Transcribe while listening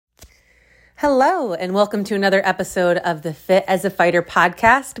Hello, and welcome to another episode of the Fit as a Fighter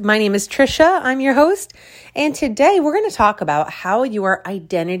podcast. My name is Trisha. I'm your host. And today we're going to talk about how your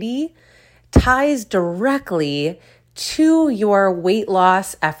identity ties directly to your weight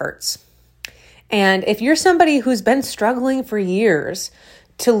loss efforts. And if you're somebody who's been struggling for years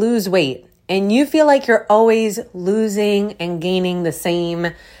to lose weight, and you feel like you're always losing and gaining the same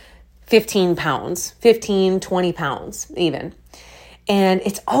 15 pounds, 15, 20 pounds even, and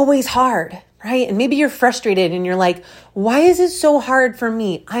it's always hard, right? And maybe you're frustrated and you're like, why is it so hard for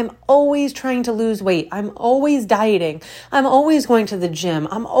me? I'm always trying to lose weight. I'm always dieting. I'm always going to the gym.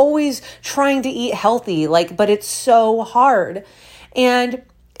 I'm always trying to eat healthy, but it's so hard. And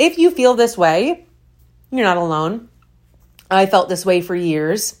if you feel this way, you're not alone. I felt this way for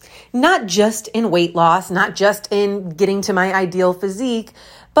years, not just in weight loss, not just in getting to my ideal physique,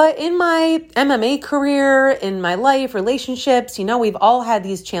 but in my MMA career, in my life, relationships. We've all had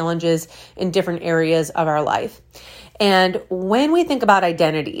these challenges in different areas of our life. And when we think about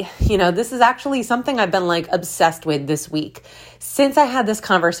identity, this is actually something I've been obsessed with this week since I had this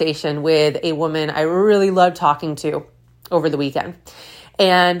conversation with a woman I really loved talking to over the weekend.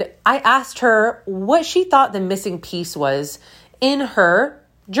 And I asked her what she thought the missing piece was in her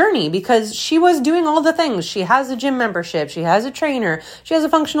journey, because she was doing all the things. She has a gym membership. She has a trainer. She has a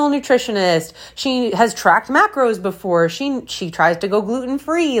functional nutritionist. She has tracked macros before. She tries to go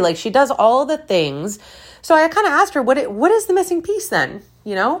gluten-free. She does all the things. So I kind of asked her, what is the missing piece then?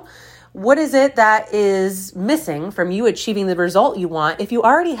 What is it that is missing from you achieving the result you want if you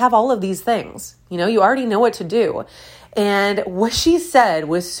already have all of these things? You already know what to do. And what she said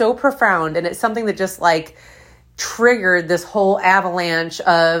was so profound, and it's something that just triggered this whole avalanche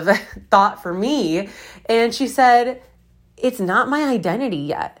of thought for me. And she said, it's not my identity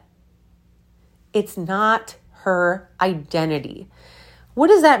yet. It's not her identity. What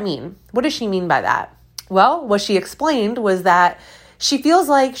does that mean? What does she mean by that? Well, what she explained was that she feels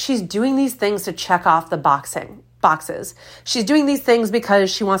like she's doing these things to check off the boxes. She's doing these things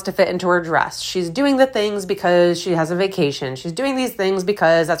because she wants to fit into her dress. She's doing the things because she has a vacation. She's doing these things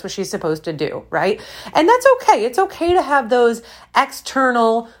because that's what she's supposed to do, right? And that's okay. It's okay to have those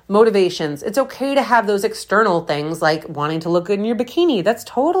external motivations. It's okay to have those external things like wanting to look good in your bikini. That's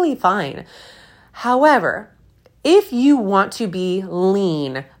totally fine. However, if you want to be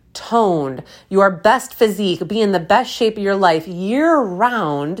lean, toned, your best physique, be in the best shape of your life year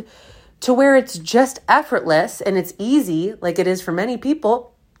round, to where it's just effortless and it's easy, like it is for many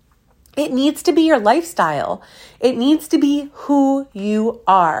people, it needs to be your lifestyle. It needs to be who you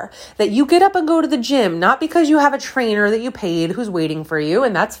are. That you get up and go to the gym, not because you have a trainer that you paid who's waiting for you,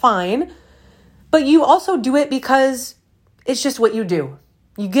 and that's fine, but you also do it because it's just what you do.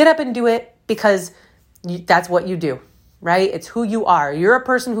 You get up and do it because that's what you do. Right? It's who you are. You're a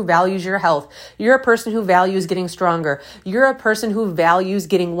person who values your health. You're a person who values getting stronger. You're a person who values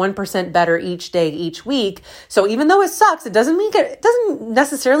getting 1% better each day, each week. So even though it sucks, it doesn't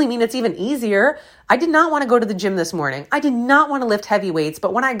necessarily mean it's even easier. I did not want to go to the gym this morning. I did not want to lift heavy weights,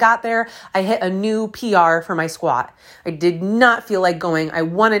 but when I got there, I hit a new PR for my squat. I did not feel like going. I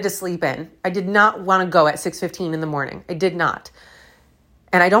wanted to sleep in. I did not want to go at 6:15 in the morning. I did not.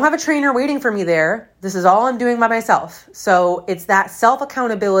 And I don't have a trainer waiting for me there. This is all I'm doing by myself. So it's that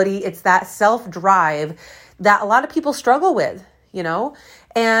self-accountability. It's that self-drive that a lot of people struggle with,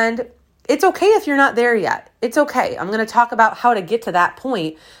 and it's okay if you're not there yet. It's okay. I'm going to talk about how to get to that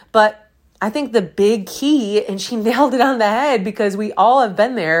point. But I think the big key, and she nailed it on the head because we all have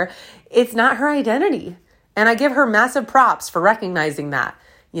been there, it's not her identity. And I give her massive props for recognizing that.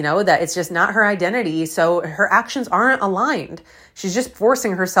 That it's just not her identity. So her actions aren't aligned. She's just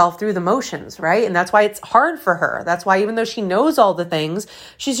forcing herself through the motions, right? And that's why it's hard for her. That's why even though she knows all the things,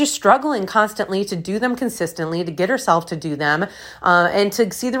 she's just struggling constantly to do them consistently, to get herself to do them, and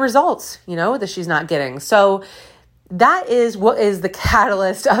to see the results, that she's not getting. So that is what is the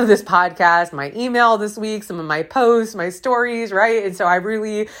catalyst of this podcast, my email this week, some of my posts, my stories, right? And so I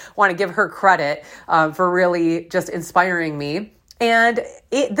really want to give her credit for really just inspiring me. And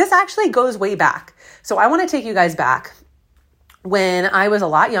this actually goes way back. So I want to take you guys back. When I was a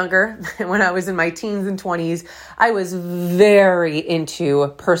lot younger, when I was in my teens and 20s, I was very into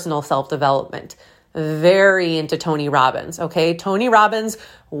personal self-development, very into Tony Robbins, okay? Tony Robbins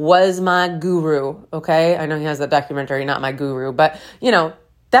was my guru, okay? I know he has that documentary, Not My Guru, but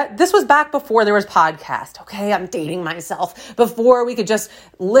this was back before there was podcast. Okay, I'm dating myself. Before we could just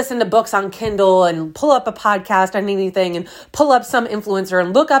listen to books on Kindle and pull up a podcast on anything and pull up some influencer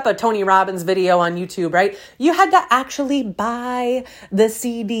and look up a Tony Robbins video on YouTube, right? You had to actually buy the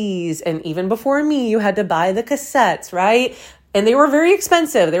CDs. And even before me, you had to buy the cassettes, right? And they were very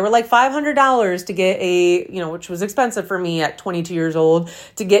expensive. They were like $500 to get which was expensive for me at 22 years old,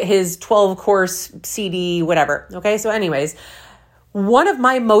 to get his 12-course CD, whatever. Okay, so anyways, one of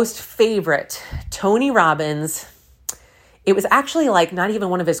my most favorite Tony Robbins, it was actually like not even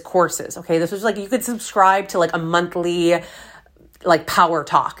one of his courses. Okay, this was like, you could subscribe to like a monthly like power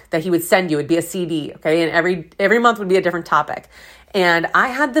talk that he would send you. It'd be a CD. Okay, and every month would be a different topic. And I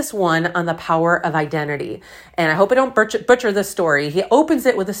had this one on the power of identity. And I hope I don't butcher this story. He opens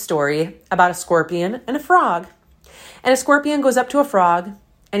it with a story about a scorpion and a frog. And a scorpion goes up to a frog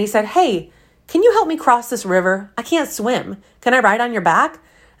and he said, "Hey, can you help me cross this river? I can't swim. Can I ride on your back?"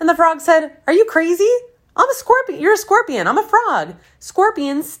 And the frog said, "Are you crazy? I'm a scorpion. You're a scorpion. I'm a frog.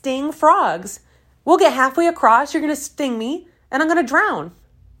 Scorpions sting frogs. We'll get halfway across. You're going to sting me and I'm going to drown.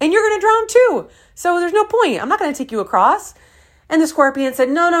 And you're going to drown too. So there's no point. I'm not going to take you across." And the scorpion said,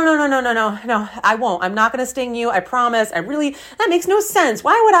 no, I won't. I'm not going to sting you. I promise. That makes no sense.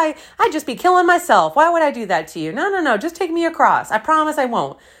 Why would I'd just be killing myself. Why would I do that to you? No, just take me across. I promise I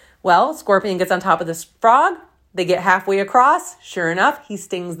won't. Well, scorpion gets on top of this frog. They get halfway across. Sure enough, he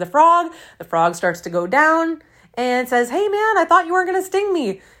stings the frog. The frog starts to go down and says, "Hey man, I thought you weren't going to sting me."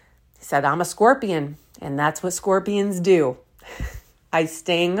 He said, "I'm a scorpion, and that's what scorpions do. I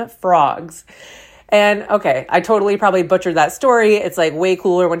sting frogs." And okay, I totally probably butchered that story. It's like way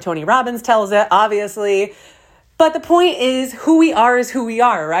cooler when Tony Robbins tells it, obviously. But the point is who we are is who we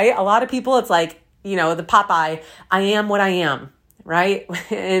are, right? A lot of people, it's like, the Popeye, I am what I am, right?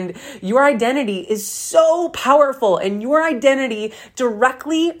 And your identity is so powerful, and your identity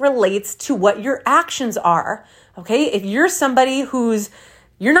directly relates to what your actions are, okay? If you're somebody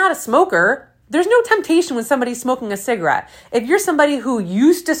you're not a smoker, there's no temptation when somebody's smoking a cigarette. If you're somebody who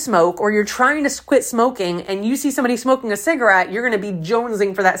used to smoke, or you're trying to quit smoking and you see somebody smoking a cigarette, you're going to be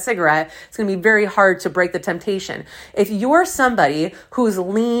jonesing for that cigarette. It's going to be very hard to break the temptation. If you're somebody who's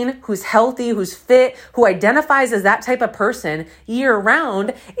lean, who's healthy, who's fit, who identifies as that type of person year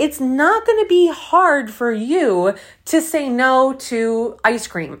round, it's not going to be hard for you to say no to ice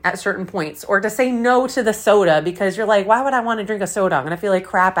cream at certain points, or to say no to the soda because you're like, why would I want to drink a soda? I'm going to feel like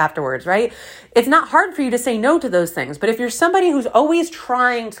crap afterwards, right? It's not hard for you to say no to those things. But if you're somebody who's always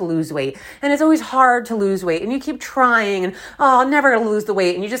trying to lose weight, and it's always hard to lose weight, and you keep trying, and I'm never going to lose the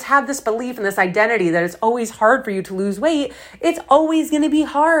weight, and you just have this belief and this identity that it's always hard for you to lose weight, it's always going to be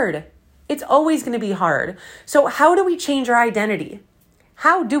hard. It's always going to be hard. So how do we change our identity?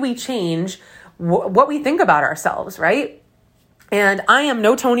 How do we change what we think about ourselves, right? And I am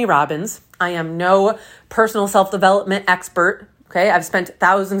no Tony Robbins. I am no personal self-development expert. Okay, I've spent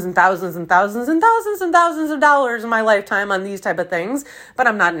thousands and thousands and thousands and thousands and thousands of dollars in my lifetime on these type of things, but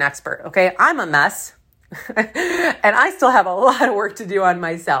I'm not an expert. Okay, I'm a mess and I still have a lot of work to do on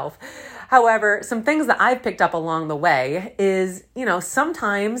myself. However, some things that I've picked up along the way is,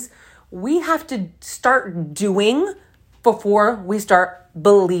 sometimes we have to start doing before we start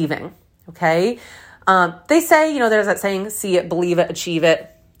believing. Okay, they say, there's that saying, see it, believe it, achieve it.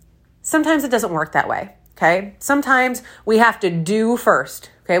 Sometimes it doesn't work that way. Okay. Sometimes we have to do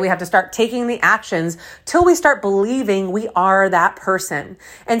first. Okay. We have to start taking the actions till we start believing we are that person.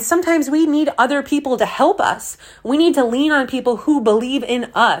 And sometimes we need other people to help us. We need to lean on people who believe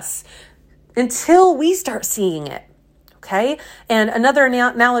in us until we start seeing it. Okay. And another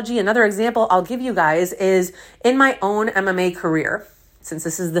analogy, another example I'll give you guys is in my own MMA career. Since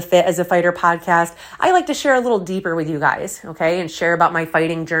this is the Fit as a Fighter podcast, I like to share a little deeper with you guys, okay, and share about my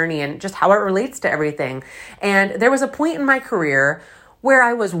fighting journey and just how it relates to everything. And there was a point in my career where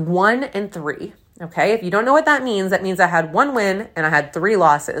I was 1-3, okay? If you don't know what that means I had 1 win and I had 3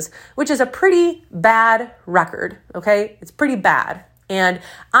 losses, which is a pretty bad record, okay? It's pretty bad. And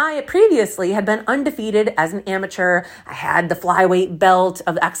I previously had been undefeated as an amateur. I had the flyweight belt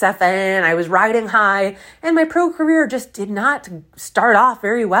of XFN. I was riding high, and my pro career just did not start off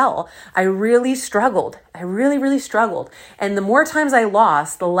very well. I really struggled. I really struggled. And the more times I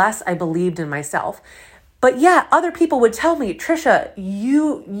lost, the less I believed in myself. But yeah, other people would tell me, Trisha,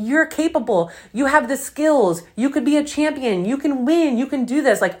 you're capable. You have the skills. You could be a champion. You can win. You can do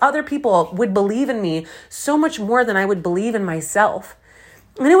this. Like, other people would believe in me so much more than I would believe in myself.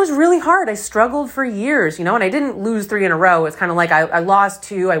 And it was really hard. I struggled for years, and I didn't lose 3 in a row. It's kind of like I lost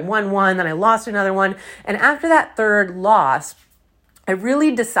 2, I won 1, then I lost another one. And after that 3rd loss, I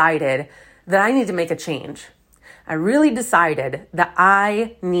really decided that I need to make a change. I really decided that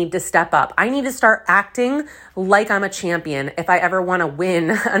I need to step up. I need to start acting like I'm a champion if I ever want to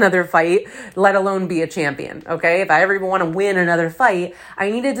win another fight, let alone be a champion, okay? If I ever want to win another fight, I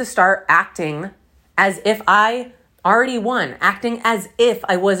needed to start acting as if I already won, acting as if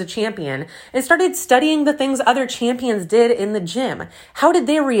I was a champion, and started studying the things other champions did in the gym. How did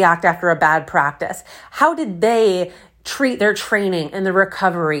they react after a bad practice? How did they treat their training and the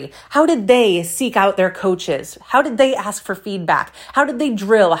recovery? How did they seek out their coaches? How did they ask for feedback? How did they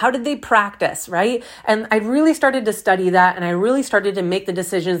drill? How did they practice, right? And I really started to study that, and I really started to make the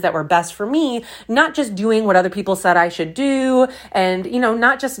decisions that were best for me, not just doing what other people said I should do, and,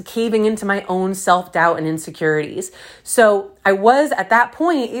 not just caving into my own self-doubt and insecurities. So I was at that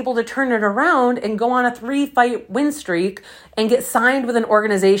point able to turn it around and go on a 3-fight win streak and get signed with an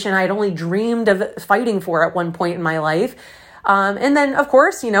organization I had only dreamed of fighting for at one point in my life. And then, of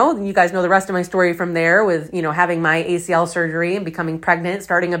course, you guys know the rest of my story from there with, having my ACL surgery and becoming pregnant,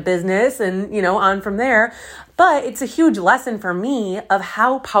 starting a business and, on from there. But it's a huge lesson for me of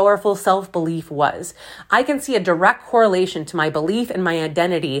how powerful self-belief was. I can see a direct correlation to my belief and my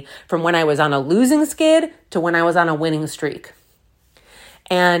identity from when I was on a losing skid to when I was on a winning streak.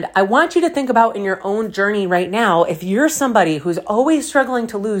 And I want you to think about in your own journey right now, if you're somebody who's always struggling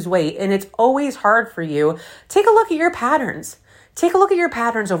to lose weight and it's always hard for you, take a look at your patterns. Take a look at your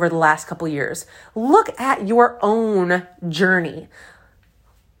patterns over the last couple of years. Look at your own journey.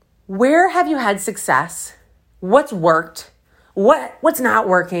 Where have you had success? What's worked? What's not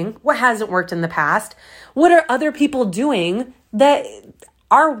working? What hasn't worked in the past? What are other people doing that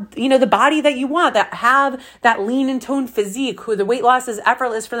are, the body that you want, that have that lean and toned physique, who the weight loss is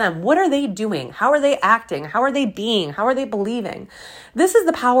effortless for them? What are they doing? How are they acting? How are they being? How are they believing? This is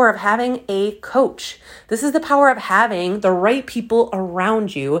the power of having a coach. This is the power of having the right people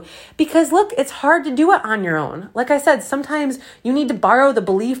around you, because look, it's hard to do it on your own. Like I said, sometimes you need to borrow the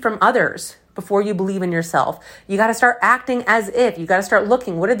belief from others before you believe in yourself. You got to start acting as if. You got to start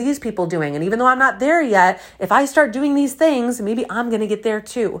looking, what are these people doing? And even though I'm not there yet, if I start doing these things, maybe I'm going to get there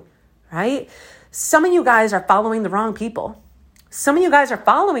too, right? Some of you guys are following the wrong people. Some of you guys are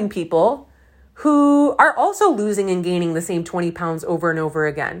following people who are also losing and gaining the same 20 pounds over and over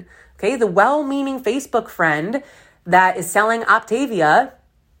again. Okay, the well-meaning Facebook friend that is selling Optavia,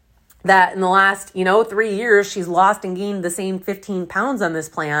 that in the last, 3 years, she's lost and gained the same 15 pounds on this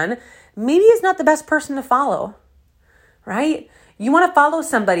plan, maybe is not the best person to follow, right? You want to follow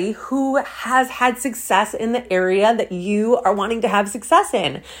somebody who has had success in the area that you are wanting to have success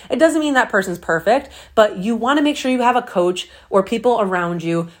in. It doesn't mean that person's perfect, but you want to make sure you have a coach or people around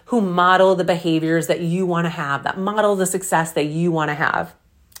you who model the behaviors that you want to have, that model the success that you want to have.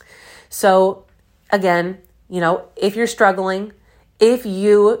 So again, if you're struggling, if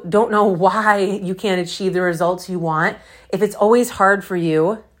you don't know why you can't achieve the results you want, if it's always hard for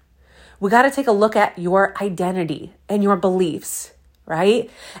you, we got to take a look at your identity and your beliefs, right?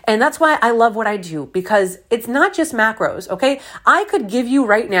 And that's why I love what I do, because it's not just macros, okay? I could give you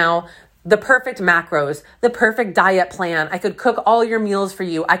right now the perfect macros, the perfect diet plan. I could cook all your meals for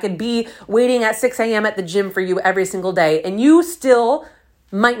you. I could be waiting at 6 a.m. at the gym for you every single day, and you still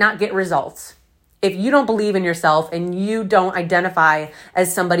might not get results if you don't believe in yourself and you don't identify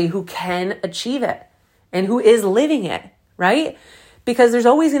as somebody who can achieve it and who is living it, right? Because there's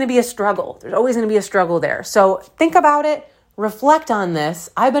always going to be a struggle. There's always going to be a struggle there. So think about it. Reflect on this.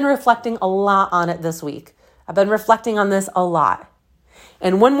 I've been reflecting a lot on it this week. I've been reflecting on this a lot.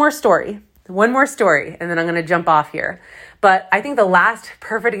 And one more story, and then I'm going to jump off here. But I think the last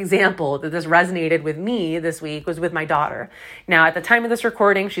perfect example that this resonated with me this week was with my daughter. Now, at the time of this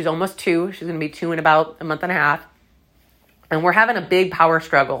recording, she's almost 2. She's going to be 2 in about a month and a half. And we're having a big power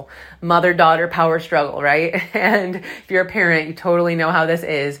struggle, mother-daughter power struggle, right? And if you're a parent, you totally know how this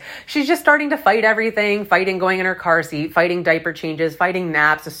is. She's just starting to fight everything, fighting going in her car seat, fighting diaper changes, fighting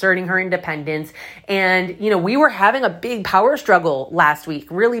naps, asserting her independence. And, we were having a big power struggle last week,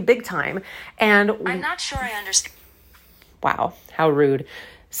 really big time. And I'm not sure I understand. Wow, how rude.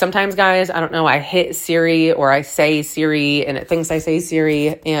 Sometimes, guys, I don't know, I hit Siri or I say Siri and it thinks I say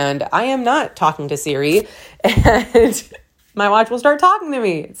Siri, and I am not talking to Siri. And my watch will start talking to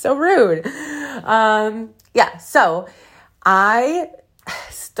me. It's so rude. So I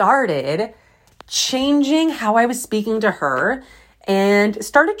started changing how I was speaking to her and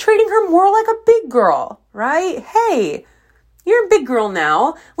started treating her more like a big girl, right? Hey, you're a big girl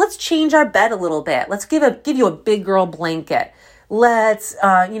now. Let's change our bed a little bit. Let's give you a big girl blanket. Let's,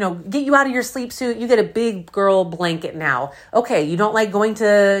 get you out of your sleep suit. You get a big girl blanket now. Okay, you don't like going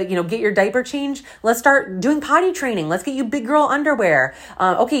to, get your diaper changed? Let's start doing potty training. Let's get you big girl underwear.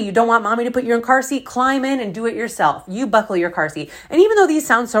 Okay, you don't want mommy to put you in car seat? Climb in and do it yourself. You buckle your car seat. And even though these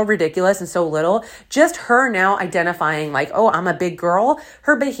sound so ridiculous and so little, just her now identifying like, oh, I'm a big girl,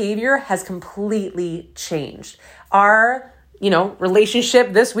 her behavior has completely changed. Our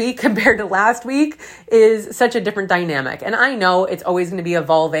relationship this week compared to last week is such a different dynamic. And I know it's always going to be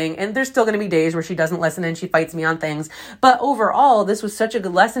evolving, and there's still going to be days where she doesn't listen and she fights me on things. But overall, this was such a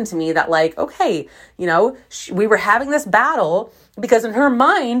good lesson to me that okay, we were having this battle because in her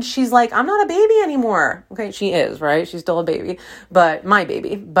mind, she's like, I'm not a baby anymore. Okay, she is, right? She's still a baby, but my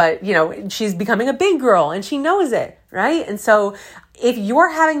baby. But, she's becoming a big girl and she knows it, right? And so if you're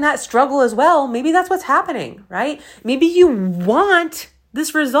having that struggle as well, maybe that's what's happening, right? Maybe you want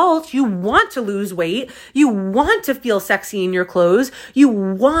this result. You want to lose weight. You want to feel sexy in your clothes. You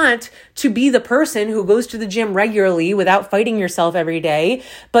want to be the person who goes to the gym regularly without fighting yourself every day,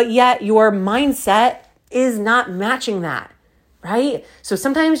 but yet your mindset is not matching that. Right? So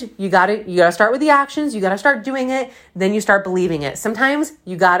sometimes you gotta start with the actions. You gotta start doing it. Then you start believing it. Sometimes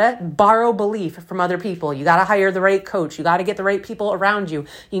you gotta borrow belief from other people. You gotta hire the right coach. You gotta get the right people around you.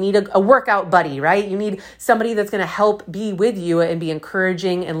 You need a workout buddy, right? You need somebody that's going to help be with you and be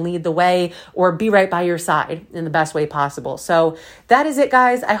encouraging and lead the way, or be right by your side in the best way possible. So that is it,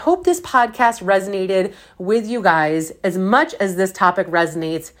 guys. I hope this podcast resonated with you guys as much as this topic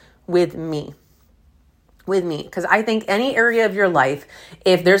resonates with me. Because I think any area of your life,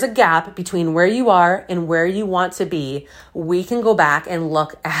 if there's a gap between where you are and where you want to be, we can go back and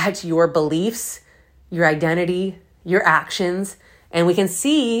look at your beliefs, your identity, your actions, and we can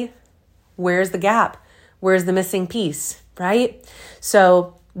see where's the gap, where's the missing piece, right?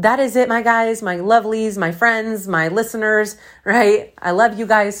 So that is it, my guys, my lovelies, my friends, my listeners, right? I love you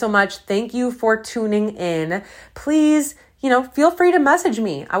guys so much. Thank you for tuning in. Please, feel free to message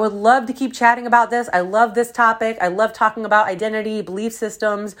me. I would love to keep chatting about this. I love this topic. I love talking about identity, belief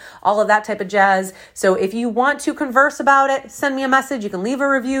systems, all of that type of jazz. So if you want to converse about it, send me a message. You can leave a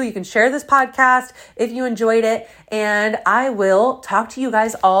review. You can share this podcast if you enjoyed it. And I will talk to you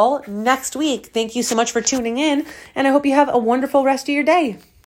guys all next week. Thank you so much for tuning in. And I hope you have a wonderful rest of your day.